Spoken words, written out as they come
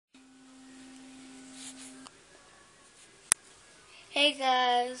Hey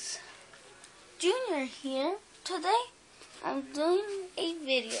guys, Junior here. Today I'm doing a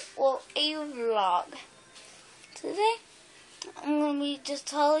video, a vlog. Today I'm gonna be just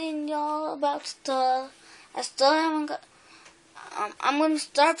telling y'all about stuff. I still haven't got. I'm gonna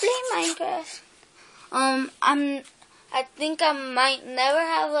start playing Minecraft. I think I might never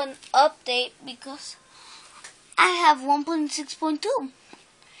have an update because I have 1.6.2,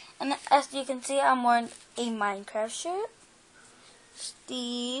 and as you can see, I'm wearing a Minecraft shirt.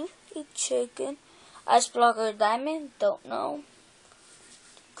 Steve, a chicken, Ice Blocker Diamond, don't know,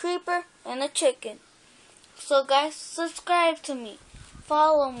 Creeper, and a chicken. So guys, subscribe to me,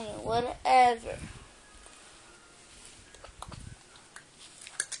 follow me, whatever.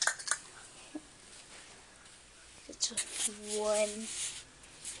 It's one.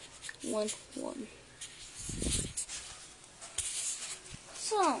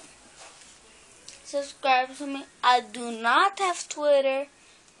 So, subscribe to me. I do not have Twitter,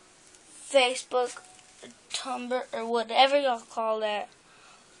 Facebook, Tumblr, or whatever y'all call that.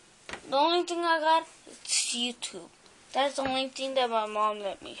 The only thing I got is YouTube. That's the only thing that my mom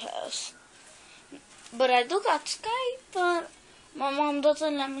let me have. But I do got Skype, but my mom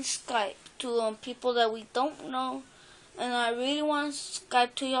doesn't let me Skype to people that we don't know. And I really want to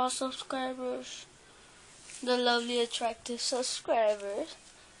Skype to y'all subscribers. The lovely, attractive subscribers.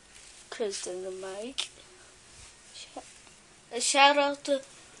 Kristen the Mike. A shout out to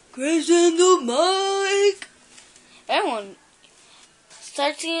Kristen the Mike. Everyone,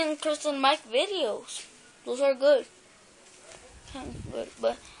 start seeing Kristen Mike videos. Those are good.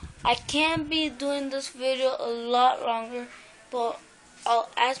 But I can't be doing this video a lot longer. But I'll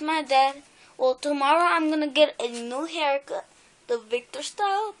ask my dad. Well, tomorrow I'm gonna get a new haircut, the Victor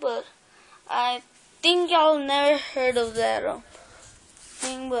style. But I think y'all never heard of that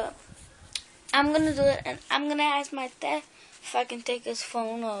thing. But I'm gonna do it, and I'm gonna ask my dad if I can take his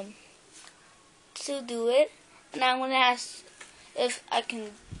phone to do it, and I'm gonna ask if I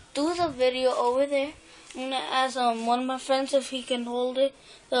can do the video over there. I'm gonna ask one of my friends if he can hold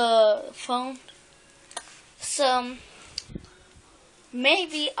the phone. So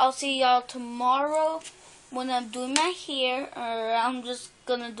maybe I'll see y'all tomorrow when I'm doing my hair, or I'm just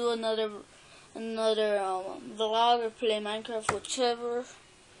gonna do another vlog or play Minecraft, whichever.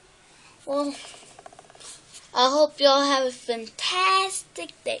 Well, I hope y'all have a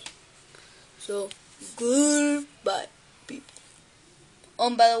fantastic day. So, goodbye, people.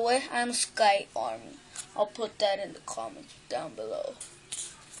 By the way, I'm Sky Army. I'll put that in the comments down below.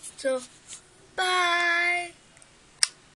 So, bye.